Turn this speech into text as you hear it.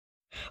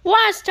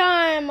Last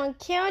time on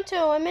Counter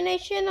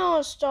Elimination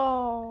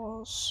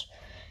All-Stars.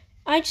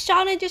 I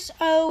started this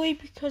early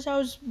because I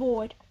was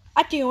bored.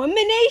 At the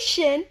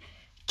elimination,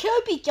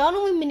 Kirby got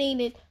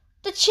eliminated.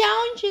 The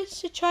challenge is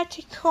to try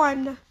to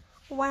climb the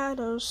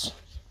ladders.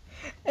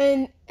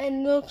 And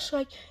looks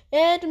like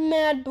Ed,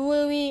 Mad,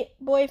 Bluey,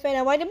 Boyfriend,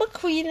 and White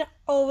McQueen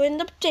are in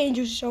the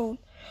danger zone.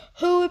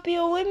 Who would be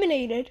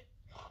eliminated?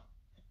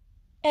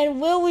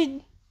 And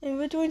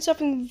we're doing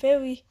something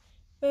very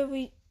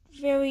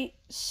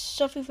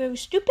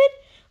stupid.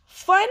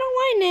 Find out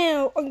right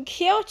now on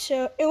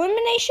Kyoto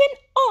Elimination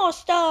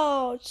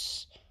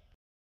All-Stars.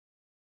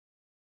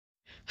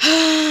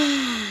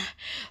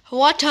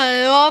 What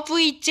a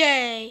lovely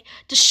day.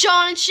 The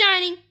sun is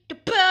shining, the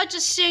birds are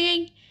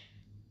singing,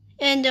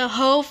 and the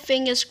whole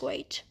thing is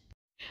great.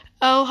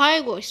 Oh, hi,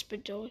 Whisper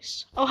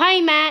Doors. Oh, hi,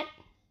 Matt.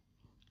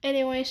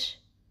 Anyways,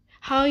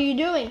 how are you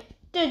doing?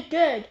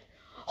 Good.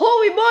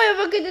 Holy boy,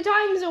 look at the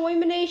times of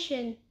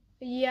elimination.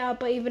 Yeah,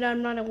 but even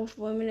I'm not with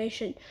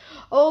elimination.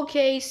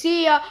 Okay,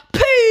 see ya.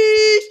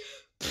 Peace!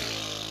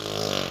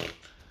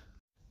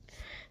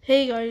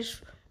 Hey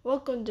guys,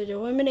 welcome to the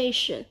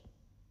elimination.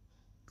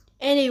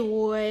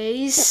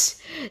 Anyways,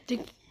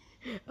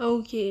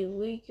 okay,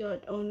 we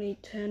got only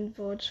 10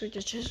 votes, which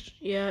is just,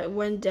 it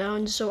went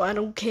down, so I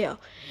don't care.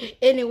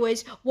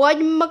 Anyways, White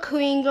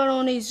McQueen got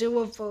only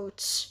 0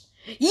 votes.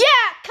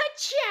 Yeah,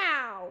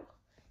 ka-chow!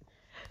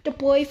 The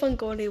boyfriend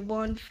got only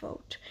 1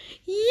 vote.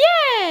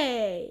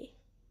 Yay!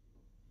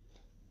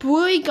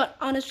 Bluey got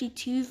honestly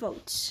 2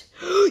 votes.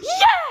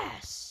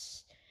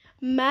 Yes!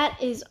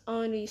 Matt is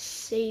only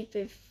safe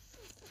with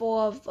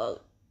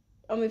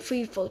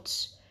 3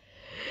 votes.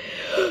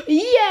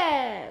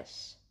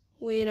 Yes!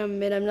 Wait a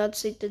minute, I'm not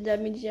safe.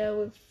 That means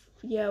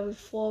with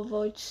 4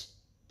 votes,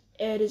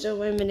 Ed is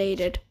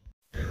eliminated.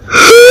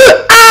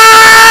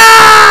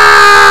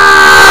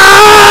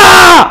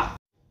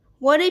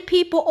 Why do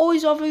people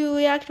always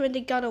overreact when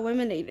they got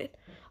eliminated?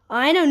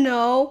 I don't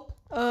know.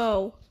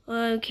 Oh,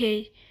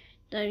 okay.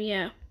 Then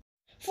yeah.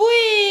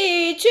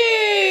 3,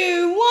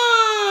 2,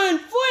 1,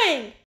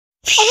 fling!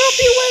 I hope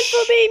you win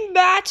for me,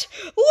 Matt.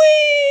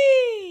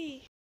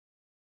 Whee!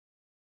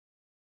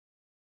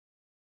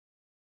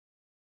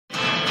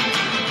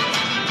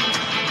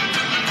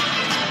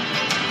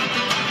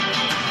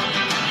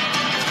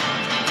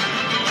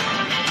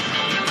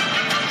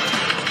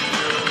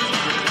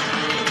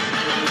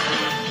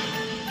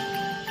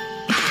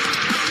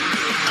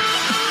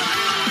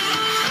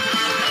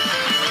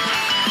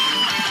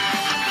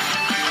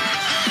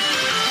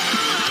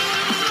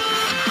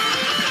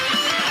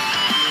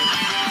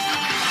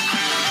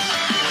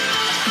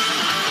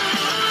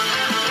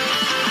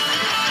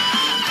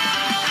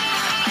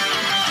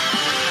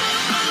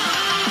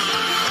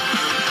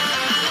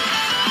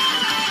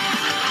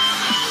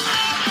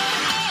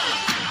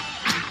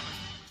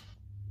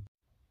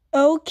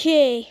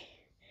 Okay,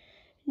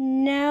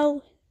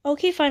 now,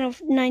 final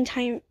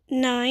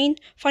 9.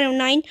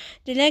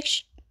 The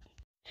next,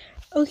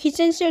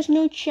 since there's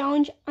no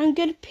challenge, I'm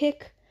gonna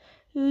pick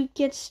who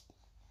gets,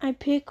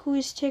 who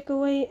is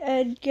takeaway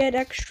and get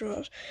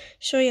extras.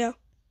 So yeah,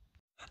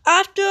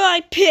 after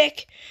I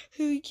pick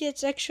who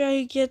gets extra,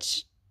 who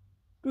gets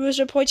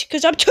loser points,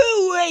 because I'm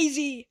too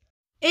lazy.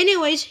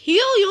 Anyways,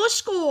 here are your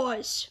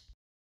scores.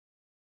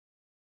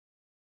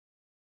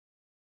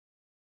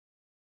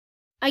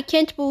 I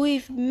can't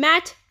believe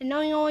Matt and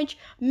Orange,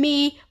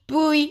 me,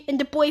 Bluey, and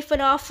the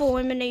boyfriend are for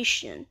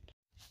elimination.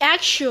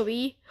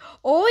 Actually,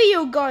 all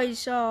you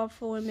guys are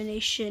for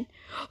elimination.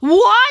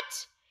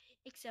 What?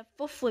 Except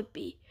for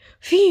Flippy.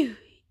 Phew.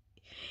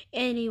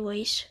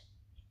 Anyways,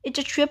 it's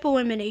a triple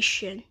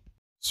elimination.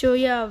 So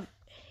yeah,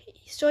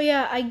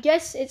 I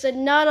guess it's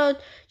another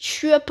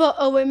triple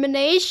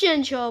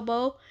elimination,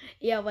 Chobo.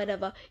 Yeah,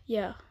 whatever.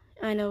 Yeah,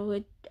 I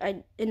know.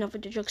 Enough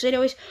with the jokes.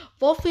 Anyways,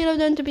 vote for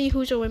them to be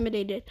who's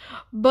eliminated.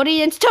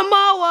 Buddy, it's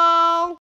tomorrow.